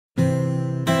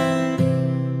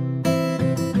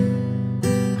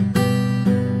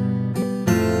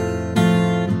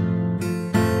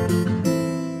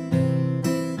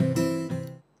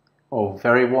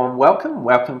Very warm welcome.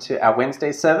 Welcome to our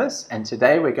Wednesday service, and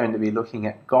today we're going to be looking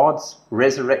at God's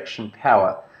resurrection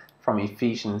power from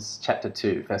Ephesians chapter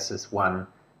 2, verses 1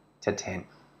 to 10.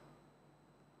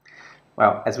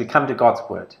 Well, as we come to God's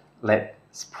word,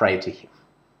 let's pray to Him.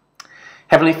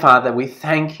 Heavenly Father, we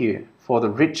thank You for the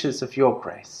riches of Your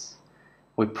grace.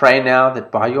 We pray now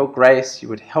that by Your grace You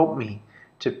would help me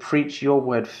to preach Your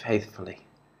word faithfully.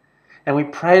 And we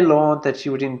pray, Lord, that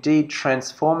You would indeed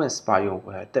transform us by Your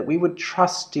word, that we would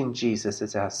trust in Jesus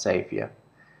as our Saviour,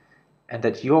 and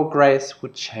that Your grace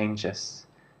would change us,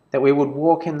 that we would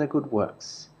walk in the good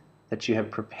works that You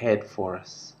have prepared for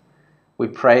us. We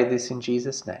pray this in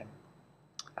Jesus' name.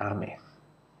 Amen.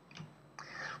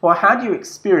 Well, how do you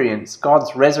experience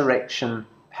God's resurrection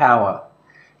power?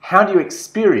 How do you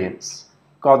experience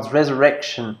God's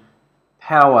resurrection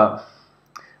power?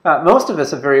 Most of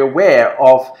us are very aware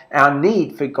of our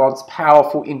need for God's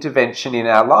powerful intervention in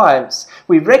our lives.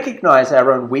 We recognize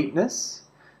our own weakness,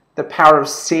 the power of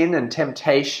sin and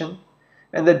temptation,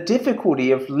 and the difficulty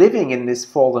of living in this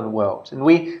fallen world. And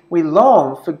we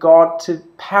long for God to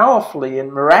powerfully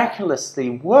and miraculously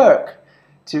work,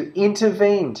 to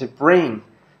intervene, to bring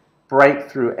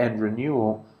breakthrough and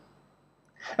renewal.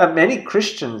 Many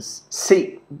Christians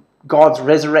seek God's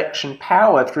resurrection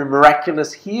power through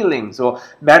miraculous healings or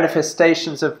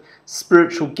manifestations of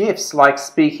spiritual gifts like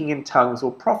speaking in tongues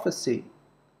or prophecy.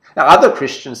 Now, other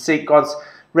Christians seek God's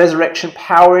resurrection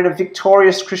power in a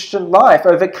victorious Christian life,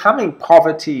 overcoming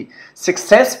poverty,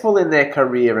 successful in their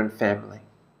career and family.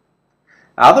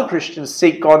 Other Christians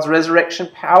seek God's resurrection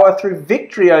power through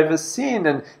victory over sin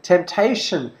and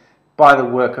temptation by the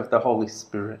work of the Holy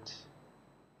Spirit.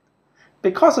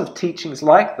 Because of teachings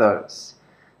like those,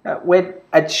 we're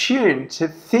attuned to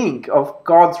think of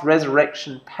God's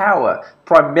resurrection power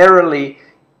primarily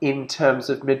in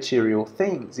terms of material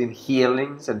things, in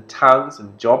healings and tongues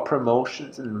and job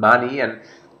promotions and money and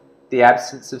the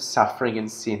absence of suffering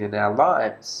and sin in our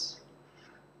lives.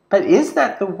 But is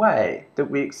that the way that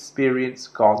we experience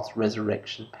God's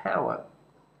resurrection power?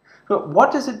 But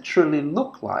what does it truly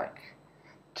look like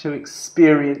to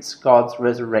experience God's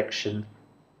resurrection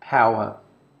power?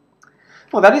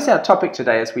 Well, that is our topic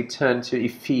today as we turn to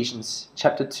Ephesians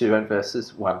chapter 2 and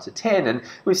verses 1 to 10. And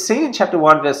we've seen in chapter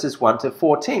 1 verses 1 to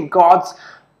 14 God's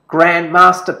grand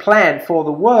master plan for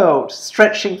the world,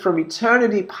 stretching from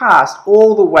eternity past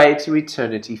all the way to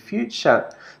eternity future.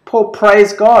 Paul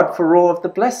praised God for all of the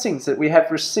blessings that we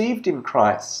have received in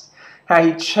Christ, how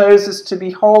He chose us to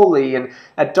be holy and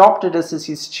adopted us as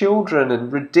His children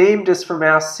and redeemed us from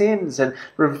our sins and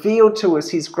revealed to us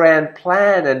His grand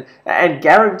plan and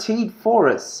guaranteed for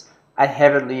us a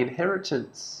heavenly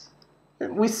inheritance.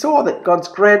 And we saw that God's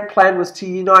grand plan was to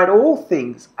unite all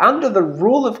things under the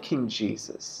rule of King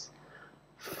Jesus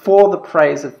for the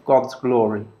praise of God's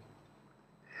glory.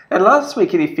 And last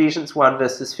week in Ephesians 1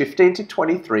 verses 15 to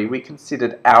 23, we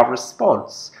considered our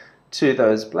response to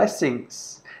those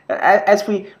blessings. As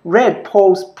we read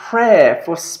Paul's prayer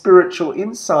for spiritual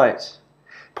insight,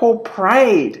 Paul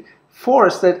prayed for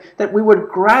us that we would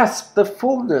grasp the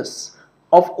fullness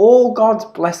of all God's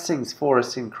blessings for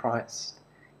us in Christ.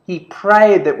 He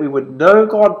prayed that we would know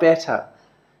God better,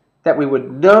 that we would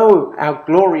know our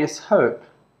glorious hope,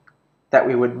 that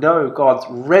we would know God's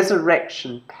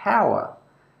resurrection power,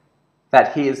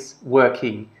 that He is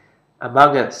working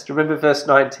among us. Do you remember verse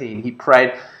 19? He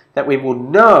prayed that we will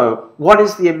know what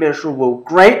is the immeasurable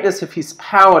greatness of His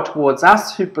power towards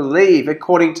us who believe,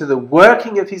 according to the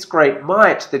working of His great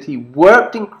might that He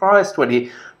worked in Christ when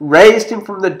He raised Him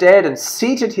from the dead and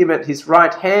seated Him at His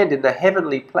right hand in the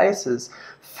heavenly places,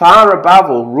 far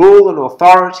above all rule and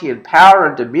authority and power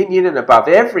and dominion, and above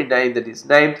every name that is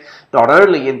named, not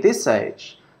only in this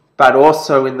age, but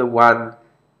also in the one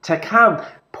to come.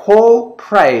 Paul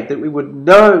prayed that we would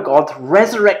know God's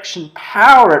resurrection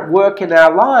power at work in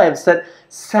our lives, that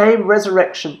same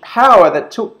resurrection power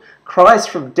that took Christ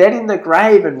from dead in the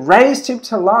grave and raised Him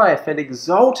to life and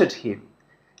exalted Him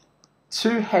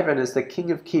to heaven as the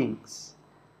King of Kings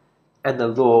and the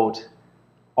Lord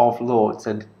of Lords.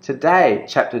 And today,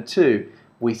 chapter 2,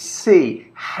 we see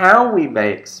how we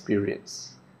may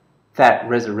experience that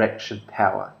resurrection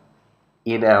power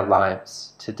in our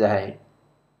lives today.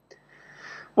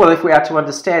 Well, if we are to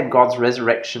understand God's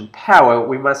resurrection power,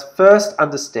 we must first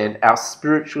understand our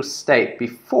spiritual state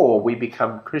before we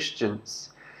become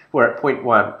Christians. We're at point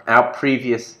 1, our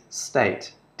previous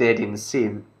state, dead in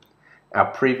sin. Our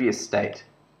previous state,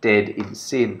 dead in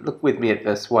sin. Look with me at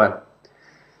verse 1.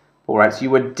 Paul writes, "You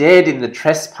were dead in the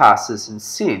trespasses and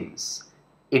sins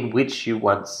in which you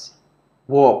once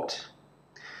walked."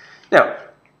 Now,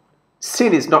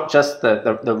 Sin is not just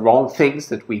the wrong things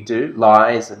that we do,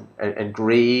 lies and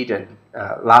greed and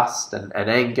lust and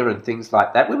anger and things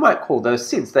like that. We might call those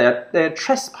sins. They're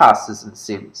trespasses and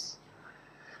sins.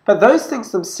 But those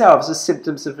things themselves are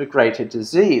symptoms of a greater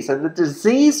disease. And the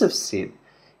disease of sin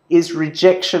is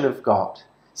rejection of God.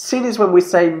 Sin is when we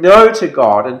say no to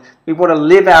God and we want to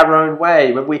live our own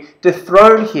way, when we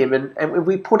dethrone Him and when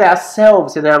we put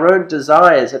ourselves and our own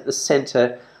desires at the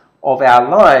centre of our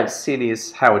lives. Sin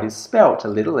is how it is spelt, a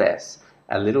little s,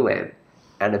 a little n,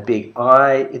 and a big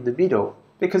I in the middle.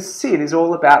 Because sin is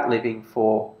all about living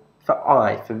for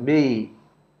I, for me.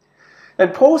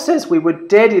 And Paul says we were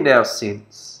dead in our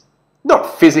sins.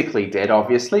 Not physically dead,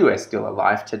 obviously, we're still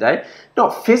alive today.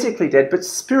 Not physically dead, but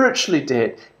spiritually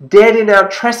dead. Dead in our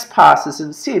trespasses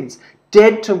and sins.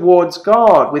 Dead towards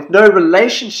God, with no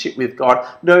relationship with God,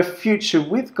 no future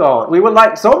with God. We were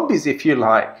like zombies, if you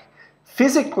like.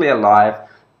 Physically alive,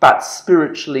 but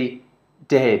spiritually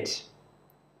dead.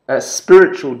 A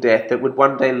spiritual death that would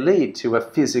one day lead to a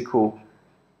physical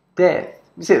death.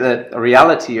 You see, the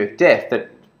reality of death,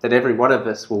 that every one of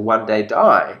us will one day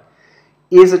die,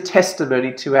 is a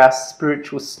testimony to our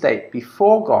spiritual state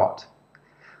before God.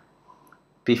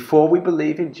 Before we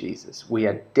believe in Jesus, we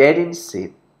are dead in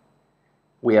sin.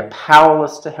 We are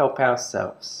powerless to help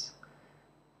ourselves.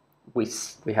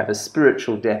 We have a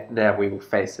spiritual death now. We will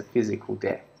face a physical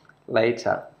death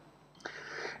later.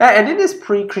 And in this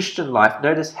pre-Christian life,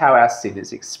 notice how our sin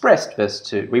is expressed. Verse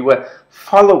 2, we were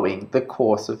following the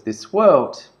course of this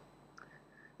world.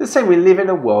 The same, we live in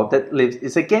a world that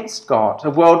is against God,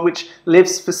 a world which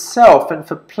lives for self and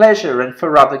for pleasure and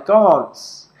for other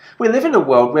gods. We live in a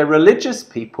world where religious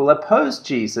people oppose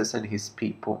Jesus and His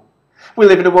people. We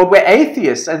live in a world where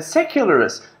atheists and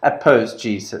secularists oppose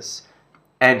Jesus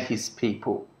and His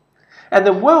people. And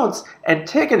the world's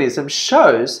antagonism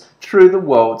shows through the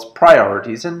world's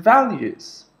priorities and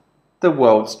values. The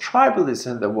world's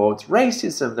tribalism, the world's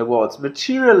racism, the world's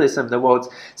materialism, the world's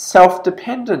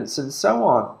self-dependence, and so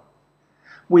on.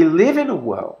 We live in a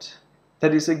world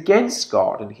that is against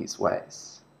God and His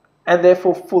ways, and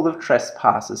therefore full of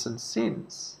trespasses and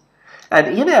sins. And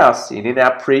in our sin, in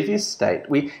our previous state,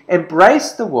 we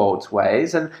embrace the world's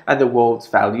ways and the world's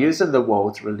values and the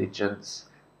world's religions,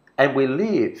 and we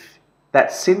live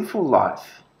that sinful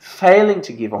life, failing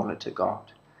to give honour to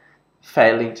God,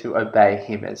 failing to obey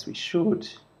Him as we should.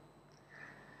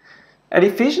 And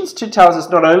Ephesians 2 tells us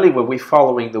not only were we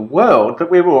following the world,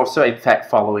 but we were also in fact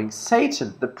following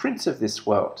Satan, the prince of this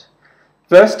world.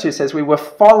 Verse 2 says we were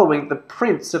following the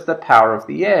prince of the power of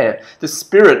the air, the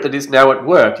spirit that is now at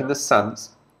work in the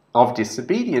sons of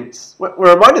disobedience. We're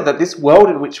reminded that this world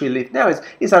in which we live now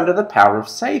is under the power of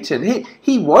Satan.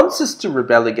 He wants us to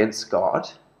rebel against God,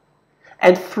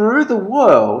 and through the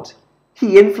world,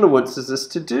 he influences us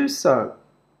to do so,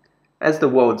 as the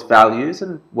world's values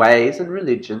and ways and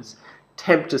religions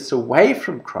tempt us away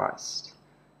from Christ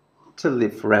to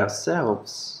live for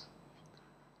ourselves.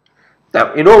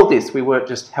 Now, in all this, we weren't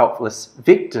just helpless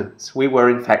victims. We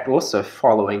were, in fact, also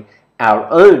following our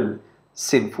own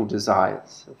sinful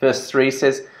desires. Verse 3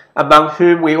 says, among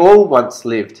whom we all once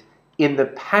lived in the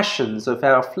passions of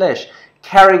our flesh,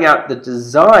 carrying out the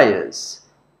desires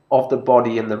of the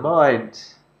body and the mind.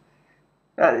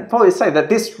 Paul is saying that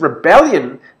this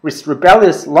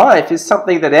rebellious life is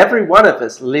something that every one of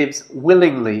us lives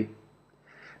willingly.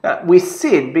 We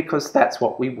sin because that's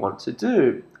what we want to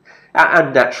do.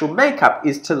 Our natural makeup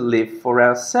is to live for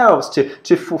ourselves,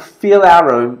 to fulfill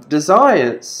our own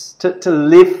desires, to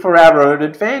live for our own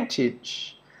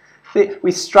advantage.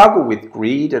 We struggle with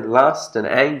greed and lust and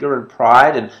anger and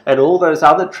pride and all those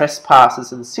other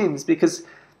trespasses and sins because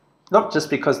not just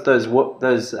because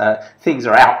those things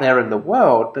are out there in the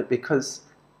world, but because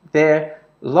they're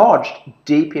lodged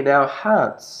deep in our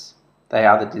hearts. They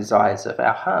are the desires of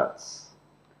our hearts.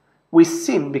 We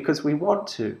sin because we want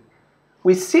to.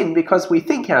 We sin because we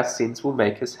think our sins will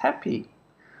make us happy,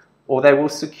 or they will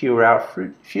secure our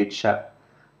future,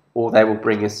 or they will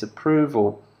bring us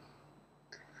approval.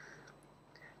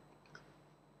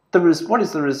 What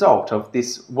is the result of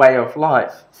this way of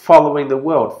life? Following the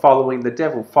world, following the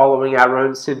devil, following our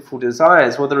own sinful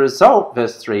desires. Well, the result,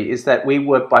 verse 3, is that we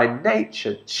were by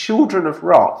nature children of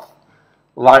wrath,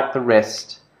 like the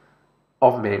rest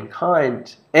of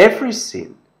mankind. Every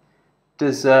sin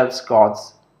deserves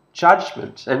God's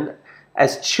judgment. And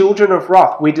as children of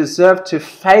wrath, we deserve to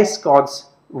face God's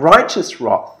righteous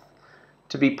wrath,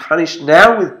 to be punished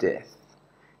now with death,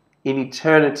 in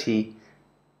eternity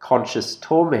conscious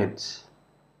torment.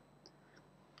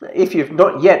 If you've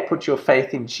not yet put your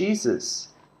faith in Jesus,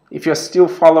 if you're still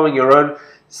following your own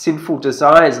sinful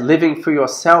desires, living for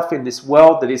yourself in this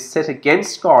world that is set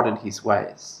against God and his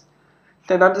ways,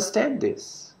 then understand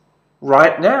this.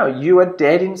 Right now, you are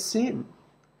dead in sin.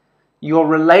 Your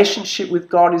relationship with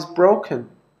God is broken.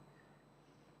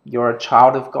 You're a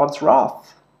child of God's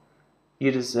wrath.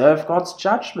 You deserve God's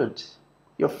judgment.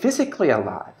 You're physically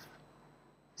alive.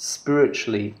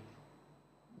 Spiritually,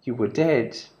 you were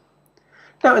dead.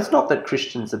 Now, it's not that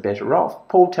Christians are better off.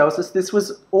 Paul tells us this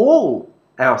was all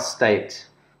our state.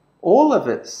 All of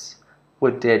us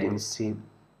were dead in sin.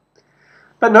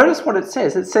 But notice what it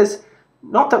says. It says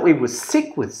not that we were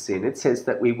sick with sin. It says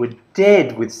that we were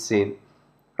dead with sin.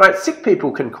 Right? Sick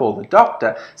people can call the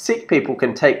doctor. Sick people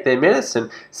can take their medicine.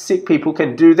 Sick people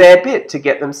can do their bit to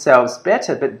get themselves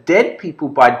better. But dead people,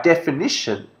 by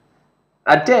definition,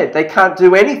 are dead. They can't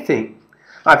do anything.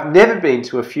 I've never been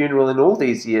to a funeral in all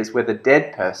these years where the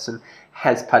dead person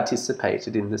has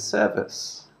participated in the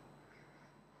service.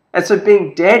 And so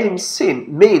being dead in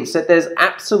sin means that there's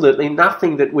absolutely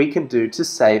nothing that we can do to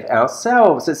save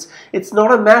ourselves. It's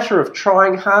not a matter of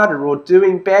trying harder or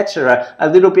doing better, a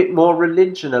little bit more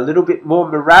religion, a little bit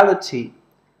more morality.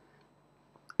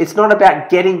 It's not about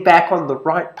getting back on the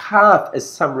right path, as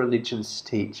some religions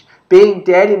teach. Being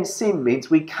dead in sin means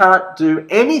we can't do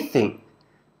anything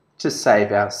to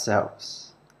save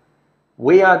ourselves.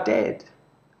 We are dead,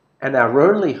 and our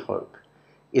only hope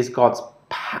is God's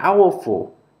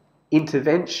powerful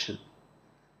intervention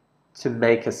to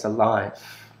make us alive.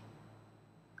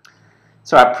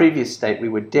 So our previous state, we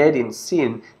were dead in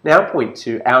sin, now point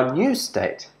to our new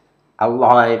state,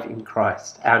 alive in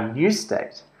Christ. Our new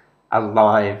state,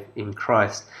 alive in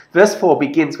Christ. Verse 4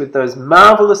 begins with those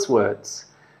marvelous words,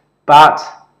 but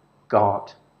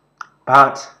God.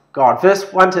 But God.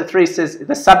 Verse 1 to 3 says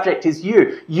the subject is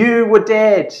you. You were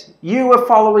dead. You were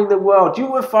following the world. You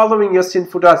were following your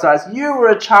sinful desires. You were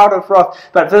a child of wrath.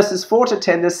 But verses 4 to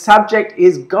 10, the subject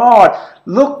is God.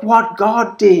 Look what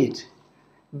God did.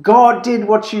 God did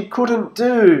what you couldn't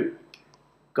do.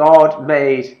 God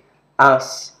made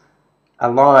us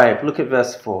alive. Look at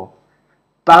verse 4.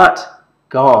 But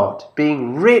God,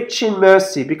 being rich in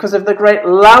mercy because of the great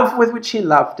love with which he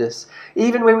loved us,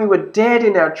 even when we were dead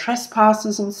in our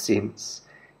trespasses and sins,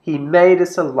 he made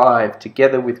us alive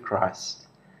together with Christ.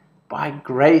 By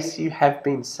grace you have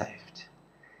been saved.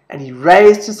 And he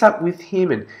raised us up with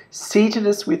him and seated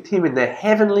us with him in the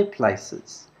heavenly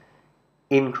places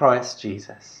in Christ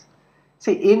Jesus.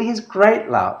 See, in his great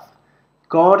love,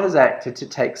 God has acted to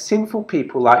take sinful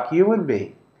people like you and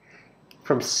me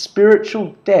from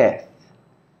spiritual death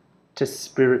to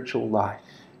spiritual life.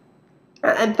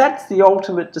 And that's the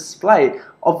ultimate display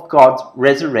of God's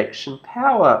resurrection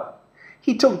power.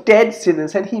 He took dead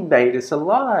sinners and he made us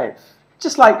alive.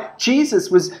 Just like Jesus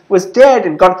was dead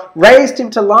and God raised him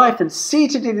to life and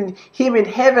seated him in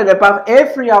heaven above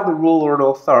every other ruler and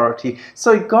authority.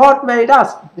 So God made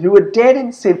us, who were dead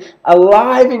in sin,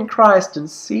 alive in Christ and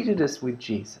seated us with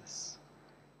Jesus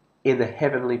in the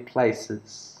heavenly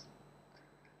places.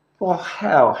 Well,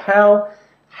 how? How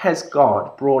has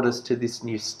God brought us to this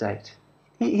new state?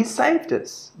 He saved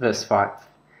us, verse 5.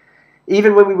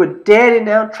 Even when we were dead in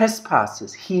our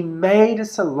trespasses, he made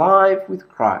us alive with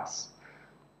Christ.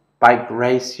 By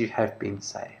grace you have been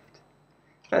saved.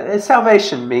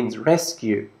 Salvation means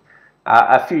rescue.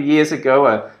 A few years ago,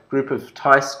 a group of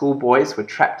Thai schoolboys were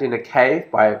trapped in a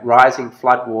cave by rising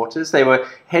flood waters. They were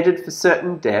headed for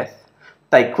certain death.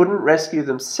 They couldn't rescue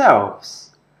themselves.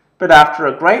 But after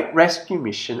a great rescue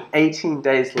mission, 18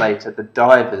 days later, the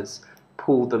divers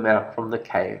pulled them out from the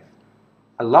cave,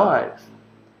 alive.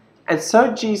 And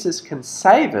so Jesus can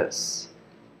save us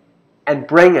and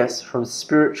bring us from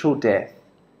spiritual death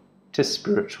to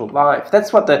spiritual life.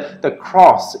 That's what the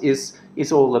cross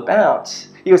is all about.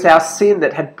 It was our sin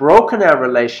that had broken our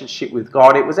relationship with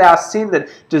God. It was our sin that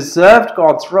deserved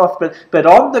God's wrath. But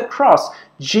on the cross,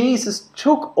 Jesus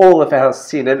took all of our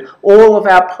sin and all of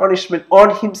our punishment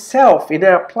on himself in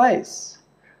our place.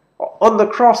 On the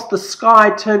cross, the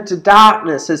sky turned to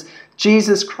darkness as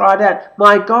Jesus cried out,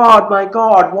 my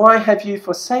God, why have you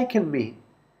forsaken me?"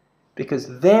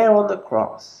 Because there on the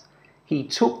cross, he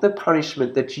took the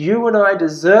punishment that you and I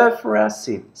deserve for our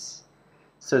sins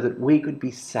so that we could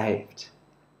be saved,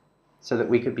 so that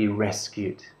we could be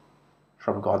rescued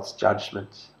from God's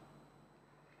judgment.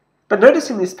 But notice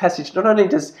in this passage, not only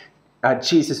does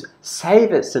Jesus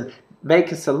save us and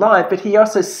make us alive, but he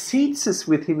also seats us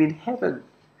with him in heaven.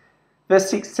 Verse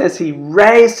 6 says he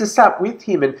raised us up with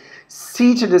him and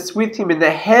seated us with him in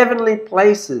the heavenly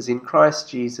places in Christ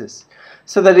Jesus,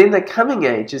 so that in the coming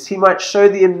ages he might show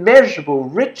the immeasurable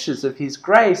riches of his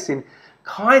grace in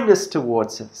kindness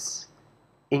towards us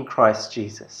in Christ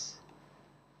Jesus.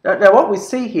 Now what we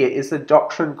see here is a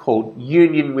doctrine called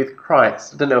union with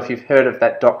Christ. I don't know if you've heard of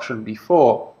that doctrine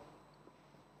before.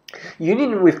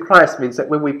 Union with Christ means that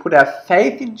when we put our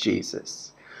faith in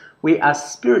Jesus, we are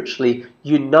spiritually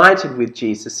united with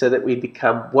Jesus so that we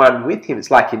become one with him. It's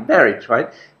like in marriage,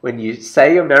 right? When you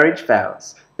say your marriage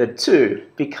vows, the two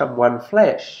become one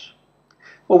flesh.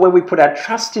 Well, when we put our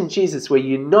trust in Jesus, we're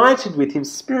united with him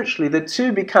spiritually. The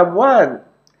two become one.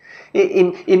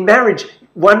 In marriage,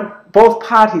 both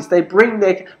parties, they bring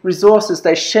their resources,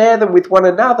 they share them with one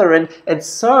another. And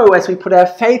so, as we put our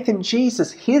faith in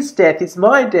Jesus, his death is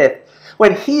my death.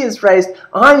 When he is raised,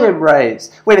 I am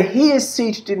raised. When he is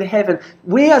seated in heaven,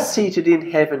 we are seated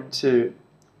in heaven too.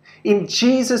 In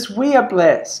Jesus, we are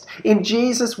blessed. In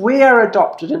Jesus, we are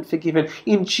adopted and forgiven.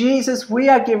 In Jesus, we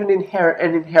are given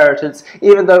an inheritance,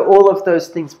 even though all of those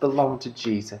things belong to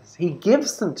Jesus. He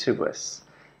gives them to us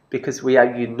because we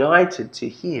are united to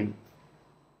him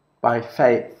by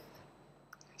faith.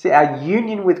 See, our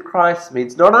union with Christ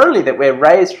means not only that we're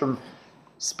raised from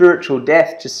spiritual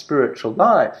death to spiritual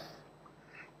life,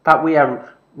 but we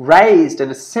are raised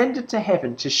and ascended to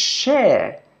heaven to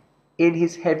share in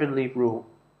his heavenly rule.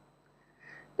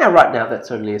 Now, right now, that's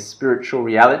only a spiritual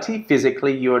reality.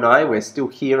 Physically, you and I, we're still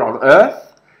here on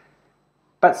earth.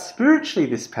 But spiritually,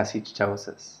 this passage tells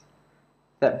us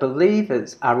that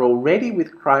believers are already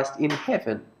with Christ in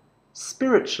heaven,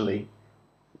 spiritually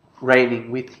reigning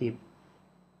with him.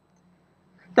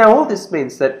 Now, all this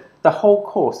means that the whole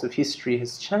course of history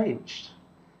has changed.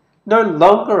 No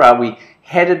longer are we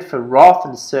headed for wrath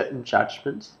and certain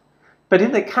judgment, but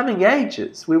in the coming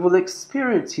ages we will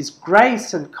experience his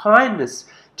grace and kindness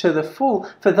to the full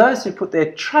for those who put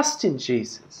their trust in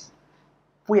Jesus.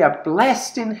 We are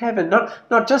blessed in heaven,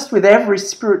 not just with every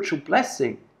spiritual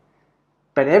blessing,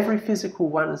 but every physical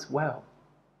one as well.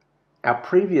 Our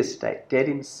previous state, dead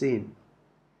in sin.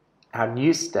 Our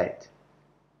new state,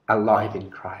 alive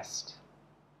in Christ.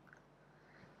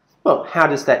 Well, how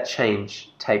does that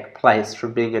change take place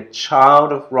from being a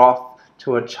child of wrath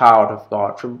to a child of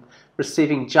God, from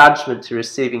receiving judgment to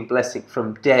receiving blessing,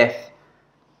 from death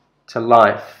to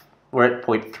life? We're at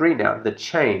point 3 now, the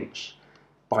change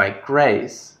by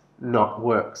grace, not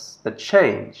works. The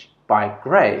change by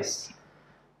grace,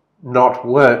 not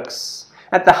works.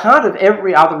 At the heart of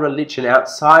every other religion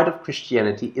outside of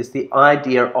Christianity is the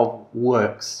idea of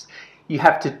works. You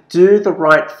have to do the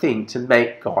right thing to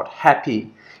make God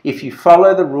happy. If you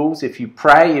follow the rules, if you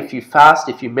pray, if you fast,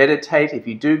 if you meditate, if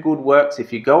you do good works,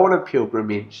 if you go on a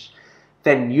pilgrimage,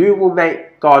 then you will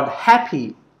make God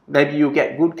happy. Maybe you'll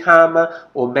get good karma,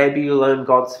 or maybe you'll earn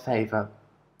God's favour.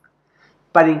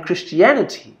 But in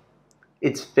Christianity,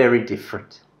 it's very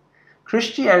different.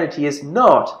 Christianity is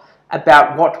not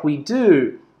about what we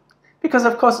do, because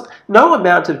of course no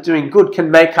amount of doing good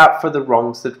can make up for the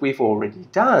wrongs that we've already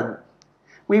done.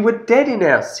 We were dead in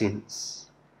our sins,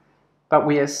 but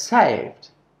we are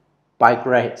saved by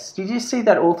grace. Did you see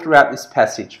that all throughout this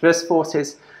passage? Verse 4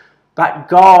 says, but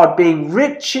God, being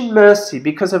rich in mercy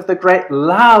because of the great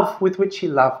love with which he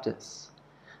loved us.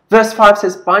 Verse 5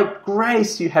 says, by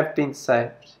grace you have been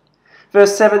saved.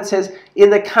 Verse 7 says, in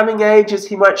the coming ages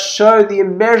he might show the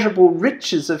immeasurable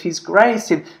riches of his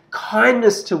grace in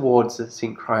kindness towards us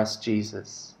in Christ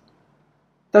Jesus.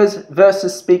 Those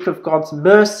verses speak of God's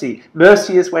mercy.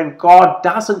 Mercy is when God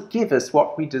doesn't give us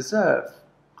what we deserve,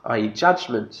 i.e.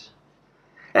 judgment.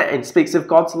 And speaks of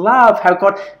God's love, how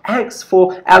God acts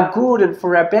for our good and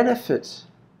for our benefit.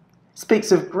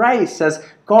 Speaks of grace as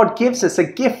God gives us a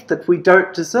gift that we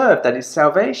don't deserve, that is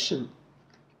salvation.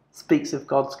 Speaks of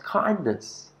God's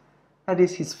kindness, that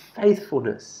is his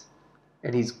faithfulness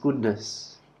and his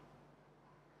goodness.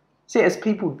 See, as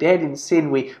people dead in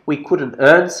sin, we couldn't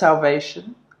earn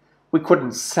salvation. We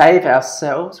couldn't save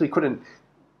ourselves. We couldn't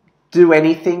do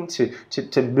anything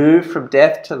to move from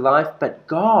death to life. But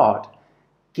God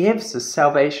gives us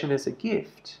salvation as a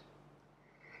gift.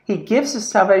 He gives us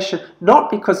salvation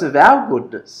not because of our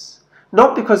goodness,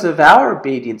 not because of our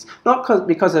obedience, not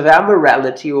because of our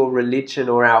morality or religion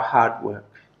or our hard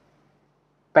work.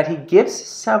 But he gives us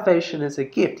salvation as a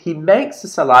gift. He makes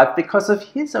us alive because of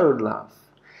his own love,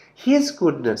 his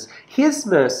goodness, his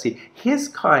mercy, his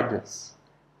kindness,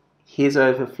 his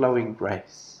overflowing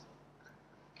grace.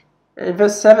 And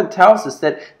verse 7 tells us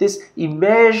that this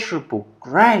immeasurable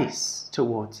grace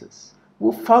towards us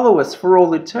will follow us for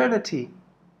all eternity.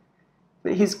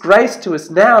 His grace to us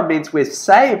now means we're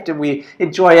saved and we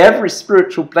enjoy every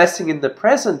spiritual blessing in the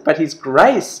present, but his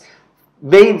grace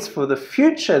means for the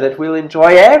future that we'll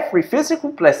enjoy every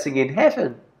physical blessing in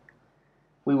heaven.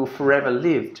 We will forever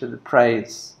live to the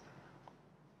praise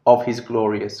of his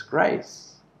glorious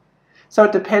grace. So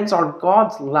it depends on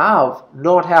God's love,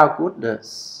 not our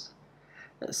goodness.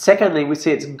 Secondly, we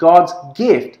see it's God's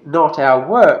gift, not our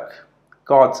work.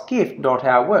 God's gift, not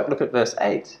our work. Look at verse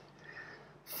 8.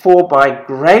 For by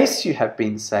grace you have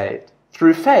been saved,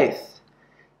 through faith.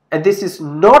 And this is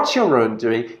not your own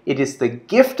doing, it is the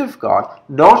gift of God,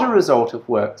 not a result of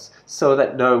works, so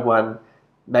that no one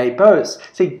may boast.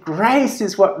 See, grace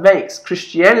is what makes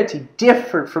Christianity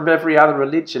different from every other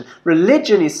religion.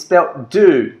 Religion is spelt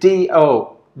do,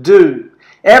 D-O, do.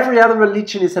 Every other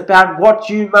religion is about what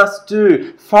you must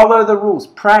do. Follow the rules,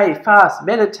 pray, fast,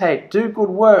 meditate, do good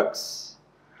works.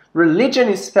 Religion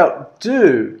is spelt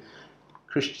do.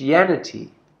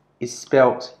 Christianity is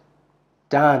spelt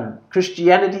done.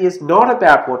 Christianity is not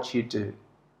about what you do.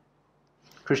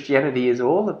 Christianity is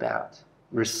all about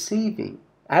receiving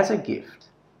as a gift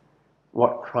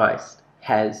what Christ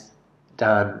has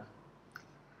done.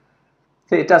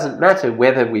 It doesn't matter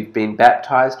whether we've been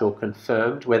baptized or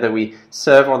confirmed, whether we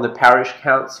serve on the parish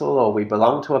council or we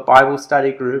belong to a Bible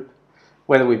study group,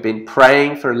 whether we've been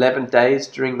praying for 11 days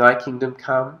during Thy Kingdom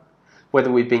Come, whether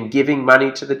we've been giving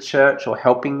money to the church or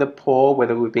helping the poor,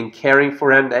 whether we've been caring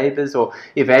for our neighbours or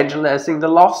evangelizing the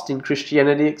lost in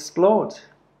Christianity Explored.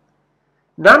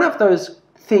 None of those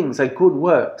things are good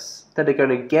works that are going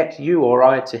to get you or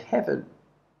I to heaven.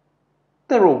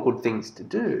 They're all good things to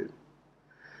do.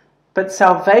 But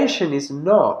salvation is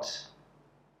not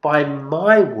by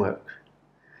my work.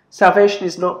 Salvation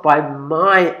is not by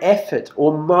my effort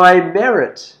or my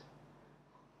merit.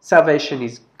 Salvation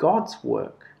is God's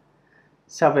work.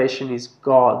 Salvation is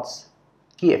God's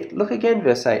gift. Look again,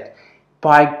 verse 8.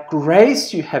 By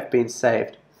grace you have been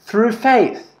saved, through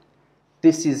faith.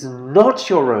 This is not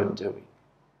your own doing.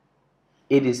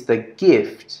 It is the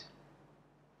gift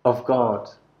of God.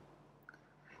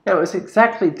 Now, it was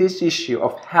exactly this issue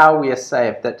of how we are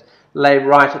saved that lay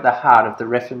right at the heart of the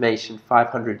Reformation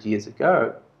 500 years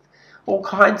ago. All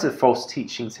kinds of false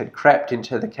teachings had crept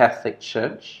into the Catholic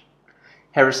Church.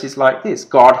 Heresies like this: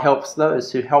 God helps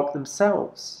those who help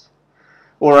themselves.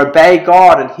 Or obey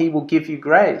God and He will give you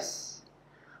grace.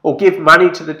 Or give money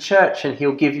to the church and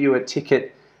He'll give you a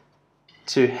ticket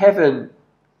to heaven.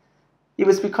 It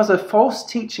was because of false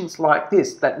teachings like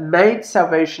this that made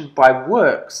salvation by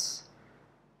works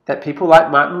that people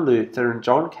like Martin Luther and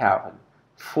John Calvin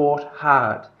fought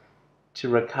hard to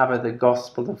recover the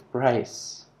gospel of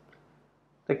grace.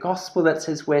 The gospel that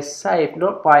says we're saved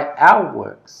not by our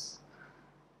works,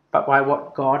 but by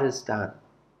what God has done.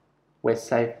 We're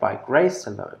saved by grace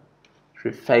alone,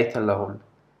 through faith alone,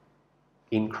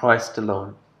 in Christ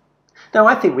alone. Now,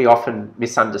 I think we often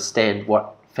misunderstand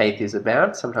what faith is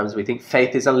about. Sometimes we think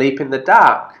faith is a leap in the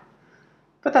dark.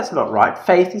 But that's not right.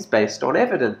 Faith is based on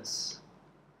evidence.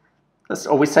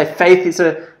 Or we say faith is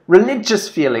a religious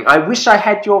feeling. I wish I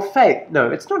had your faith. No,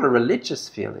 it's not a religious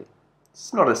feeling.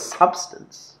 It's not a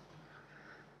substance.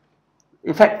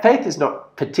 In fact, faith is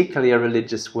not particularly a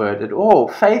religious word at all.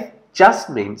 Faith just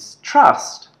means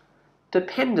trust,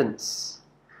 dependence.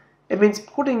 It means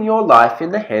putting your life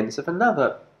in the hands of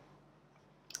another.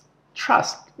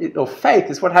 Trust or faith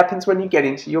is what happens when you get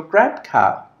into your grab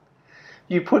car.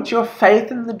 You put your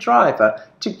faith in the driver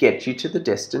to get you to the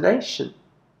destination.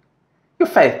 Your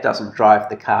faith doesn't drive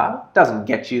the car, doesn't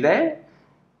get you there.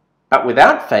 But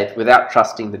without faith, without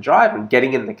trusting the driver and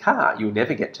getting in the car, you'll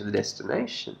never get to the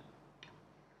destination.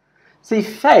 See,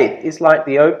 faith is like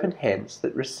the open hands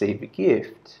that receive a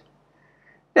gift.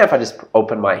 Now, if I just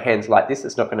open my hands like this,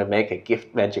 it's not going to make a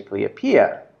gift magically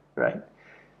appear, right?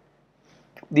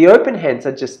 The open hands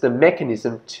are just the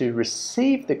mechanism to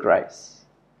receive the grace.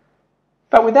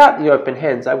 But without the open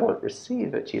hands, I won't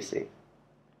receive it, you see.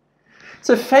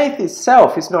 So faith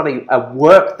itself is not a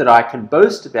work that I can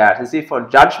boast about, as if on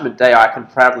Judgment Day I can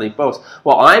proudly boast.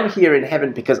 Well, I'm here in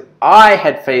heaven because I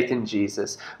had faith in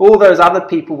Jesus. All those other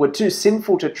people were too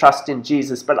sinful to trust in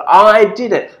Jesus, but I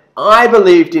did it. I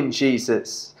believed in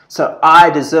Jesus, so I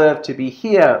deserve to be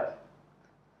here.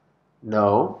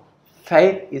 No,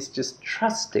 faith is just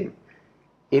trusting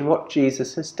in what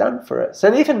Jesus has done for us.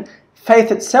 And even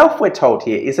faith itself, we're told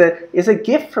here, is a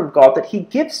gift from God that He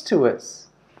gives to us.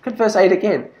 Look at verse 8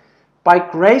 again. By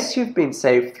grace you've been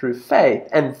saved through faith,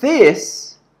 and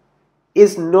this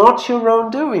is not your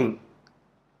own doing.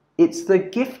 It's the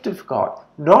gift of God,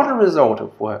 not a result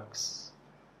of works,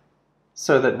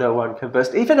 so that no one can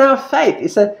boast. Even our faith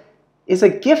is a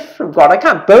gift from God. I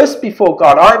can't boast before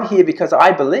God. I'm here because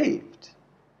I believed.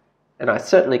 And I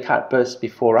certainly can't boast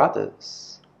before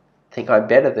others. Think I'm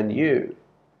better than you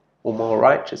or more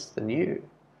righteous than you.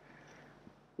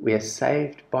 We are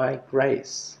saved by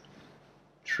grace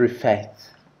through faith.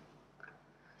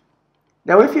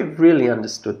 Now, if you've really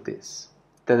understood this,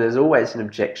 then there's always an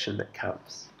objection that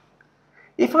comes.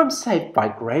 If I'm saved by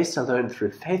grace alone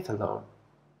through faith alone,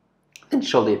 then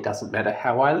surely it doesn't matter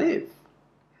how I live.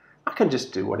 I can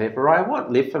just do whatever I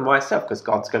want, live for myself, because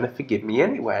God's going to forgive me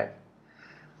anyway.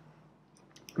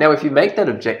 Now, if you make that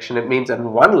objection, it means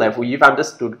on one level you've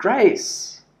understood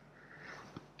grace.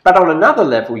 But on another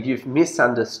level, you've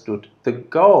misunderstood the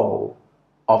goal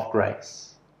of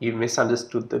grace. You've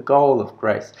misunderstood the goal of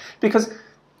grace. Because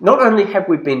not only have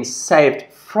we been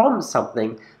saved from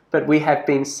something, but we have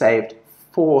been saved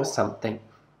for something.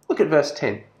 Look at verse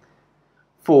 10.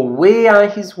 For we are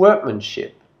his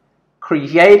workmanship,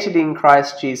 created in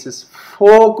Christ Jesus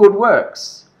for good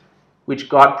works, which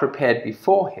God prepared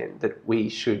beforehand that we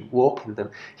should walk in them.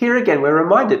 Here again, we're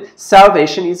reminded,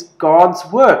 salvation is God's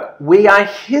work. We are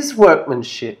his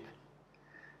workmanship.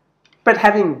 But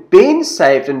having been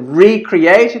saved and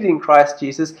recreated in Christ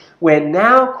Jesus, we're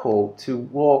now called to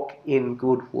walk in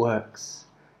good works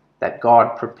that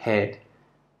God prepared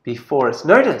before us.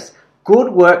 Notice,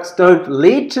 good works don't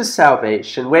lead to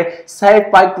salvation. We're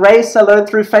saved by grace alone,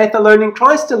 through faith alone, in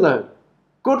Christ alone.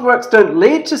 Good works don't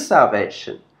lead to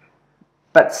salvation.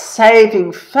 But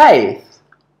saving faith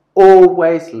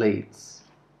always leads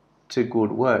to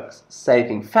good works.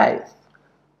 Saving faith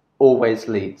always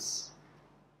leads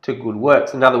to good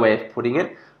works. Another way of putting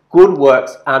it, good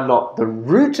works are not the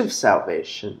root of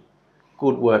salvation.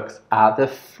 Good works are the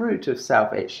fruit of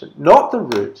salvation. Not the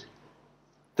root,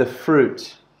 the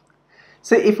fruit.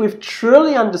 So if we've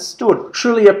truly understood,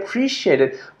 truly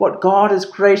appreciated what God has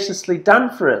graciously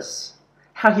done for us,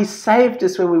 how he saved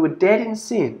us when we were dead in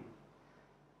sin,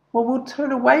 well, we'll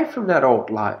turn away from that old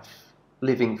life,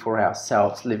 living for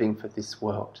ourselves, living for this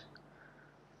world.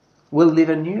 We'll live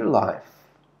a new life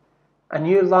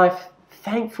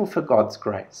thankful for God's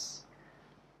grace,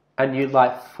 a new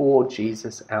life for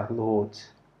Jesus our Lord.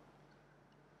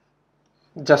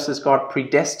 Just as God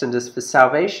predestined us for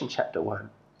salvation, chapter 1,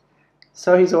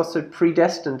 so he's also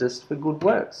predestined us for good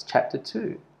works, chapter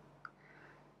 2.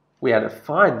 We are to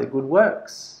find the good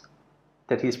works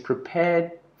that he's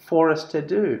prepared for us to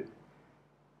do.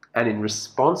 And in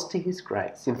response to his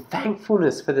grace, in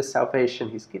thankfulness for the salvation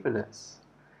he's given us,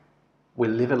 we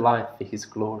live a life for his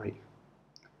glory.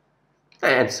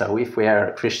 And so if we are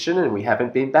a Christian and we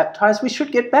haven't been baptized, we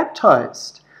should get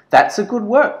baptized. That's a good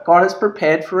work God has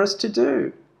prepared for us to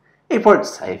do. It won't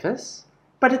save us,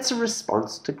 but it's a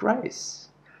response to grace.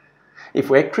 If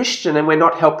we're Christian and we're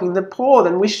not helping the poor,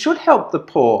 then we should help the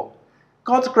poor.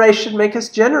 God's grace should make us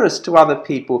generous to other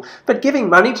people, but giving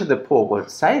money to the poor won't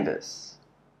save us.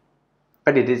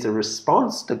 But it is a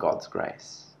response to God's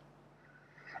grace.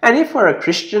 And if we're a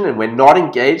Christian and we're not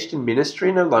engaged in ministry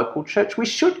in a local church, we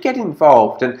should get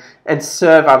involved and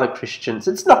serve other Christians.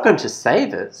 It's not going to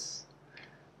save us,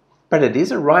 but it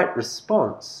is a right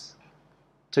response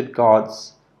to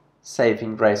God's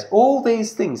saving grace. All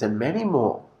these things and many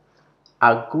more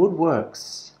are good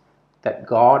works that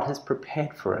God has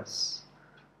prepared for us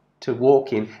to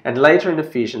walk in. And later in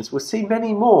Ephesians, we'll see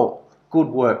many more good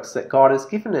works that God has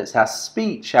given us. Our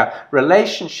speech, our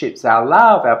relationships, our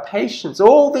love, our patience,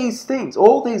 all these things,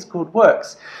 all these good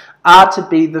works are to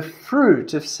be the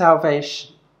fruit of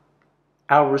salvation.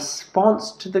 Our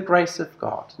response to the grace of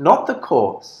God, not the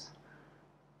cause,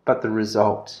 but the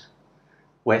result.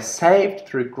 We're saved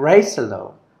through grace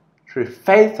alone, through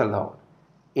faith alone,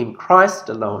 in Christ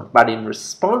alone, but in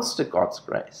response to God's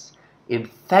grace, in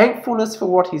thankfulness for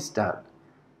what he's done,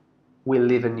 we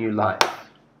live a new life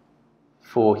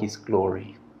for his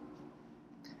glory.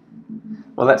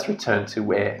 Well, let's return to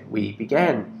where we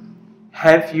began.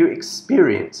 Have you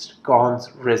experienced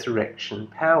God's resurrection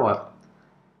power?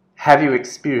 Have you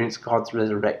experienced God's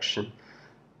resurrection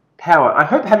power? I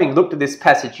hope, having looked at this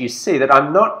passage, you see that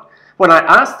when I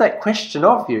ask that question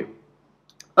of you,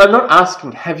 I'm not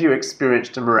asking, have you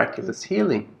experienced a miraculous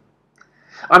healing?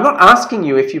 I'm not asking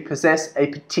you if you possess a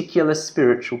particular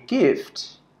spiritual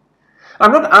gift.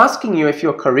 I'm not asking you if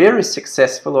your career is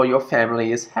successful or your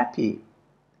family is happy.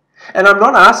 And I'm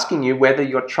not asking you whether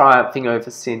you're triumphing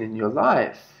over sin in your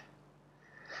life.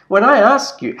 When I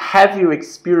ask you, have you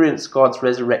experienced God's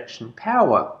resurrection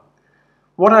power?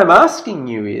 What I'm asking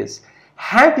you is,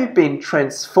 have you been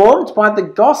transformed by the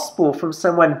gospel from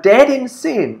someone dead in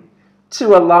sin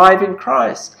to alive in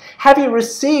Christ? Have you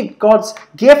received God's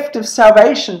gift of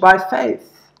salvation by faith?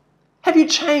 Have you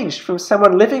changed from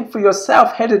someone living for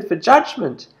yourself, headed for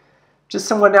judgment, to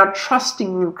someone now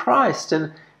trusting in Christ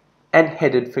and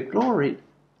headed for glory?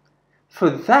 For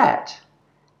that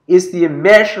is the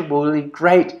immeasurably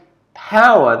great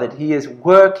power that he is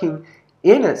working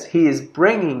in us. He is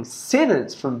bringing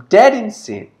sinners from dead in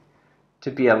sin to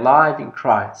be alive in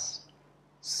Christ,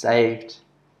 saved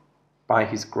by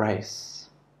his grace.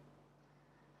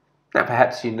 Now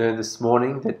perhaps you know this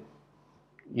morning that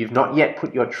you've not yet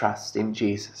put your trust in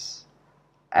Jesus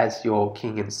as your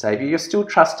King and Saviour. You're still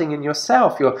trusting in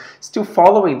yourself. You're still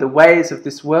following the ways of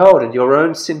this world and your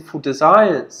own sinful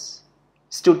desires.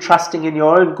 Still trusting in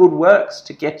your own good works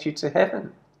to get you to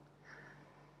heaven.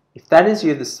 If that is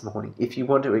you this morning, if you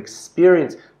want to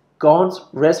experience God's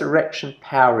resurrection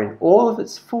power in all of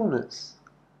its fullness,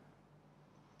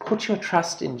 put your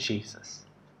trust in Jesus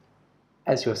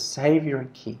as your Saviour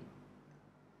and King.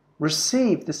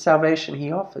 Receive the salvation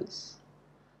he offers.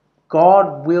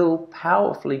 God will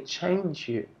powerfully change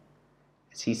you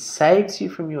as he saves you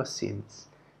from your sins,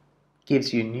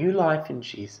 gives you new life in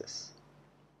Jesus,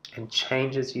 and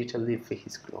changes you to live for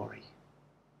his glory.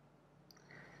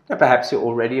 Now perhaps you're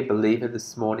already a believer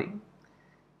this morning.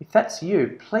 If that's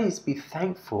you, please be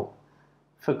thankful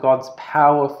for God's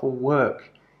powerful work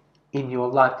in your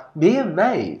life. Be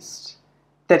amazed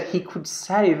that he could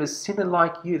save a sinner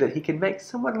like you, that he can make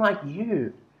someone like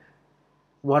you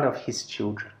one of his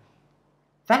children.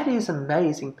 That is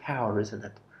amazing power, isn't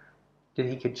it? That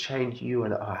he could change you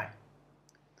and I.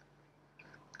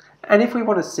 And if we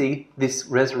want to see this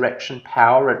resurrection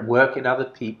power at work in other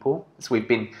people, as we've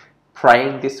been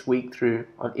praying this week through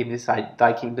in this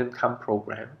Thy Kingdom Come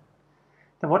program,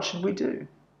 then what should we do?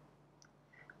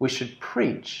 We should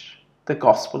preach the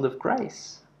gospel of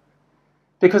grace.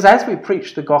 Because as we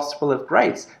preach the gospel of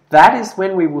grace, that is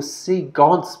when we will see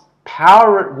God's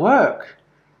power at work,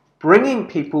 bringing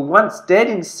people once dead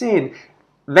in sin,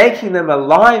 making them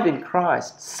alive in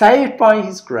Christ, saved by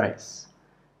his grace,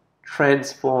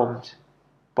 transformed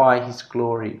by his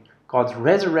glory. God's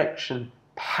resurrection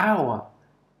power,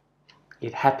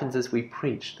 it happens as we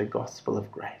preach the gospel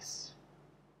of grace.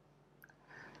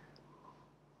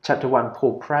 Chapter 1,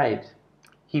 Paul prayed.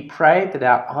 He prayed that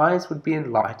our eyes would be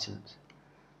enlightened,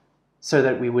 so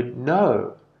that we would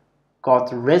know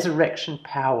God's resurrection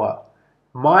power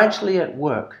mightily at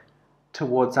work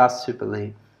towards us who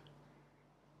believe.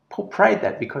 Paul prayed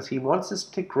that because he wants us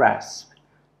to grasp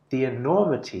the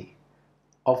enormity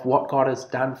of what God has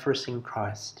done for us in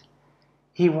Christ.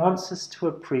 He wants us to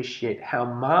appreciate how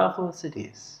marvelous it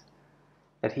is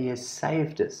that he has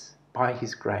saved us by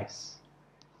his grace,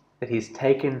 that he has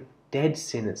taken dead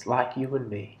sinners like you and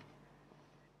me,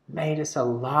 made us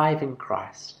alive in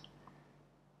Christ,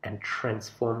 and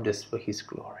transformed us for his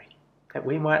glory, that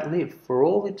we might live for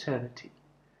all eternity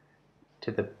to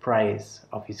the praise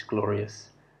of his glorious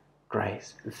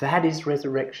grace. That is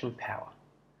resurrection power.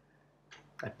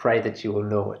 I pray that you will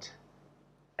know it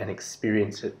and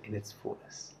experience it in its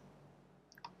fullness.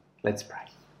 Let's pray.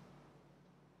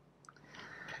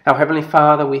 Our Heavenly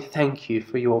Father, we thank you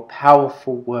for your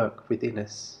powerful work within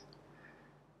us.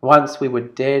 Once we were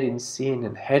dead in sin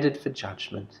and headed for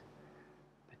judgment,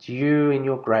 but you in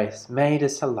your grace made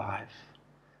us alive.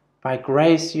 By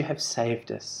grace you have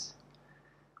saved us,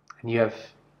 and you have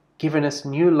given us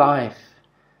new life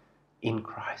in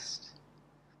Christ.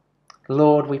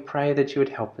 Lord, we pray that you would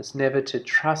help us never to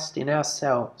trust in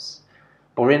ourselves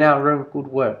or in our own good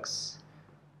works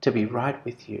to be right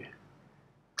with you.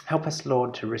 Help us,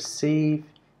 Lord, to receive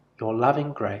your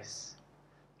loving grace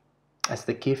as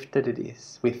the gift that it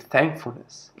is, with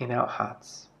thankfulness in our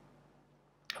hearts.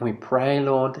 And we pray,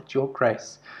 Lord, that your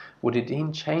grace would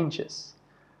indeed change us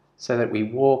so that we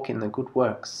walk in the good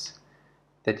works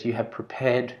that you have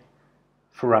prepared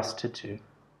for us to do.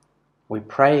 We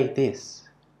pray this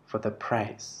for the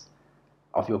praise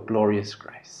of your glorious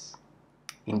grace.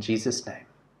 In Jesus' name,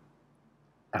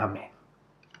 amen.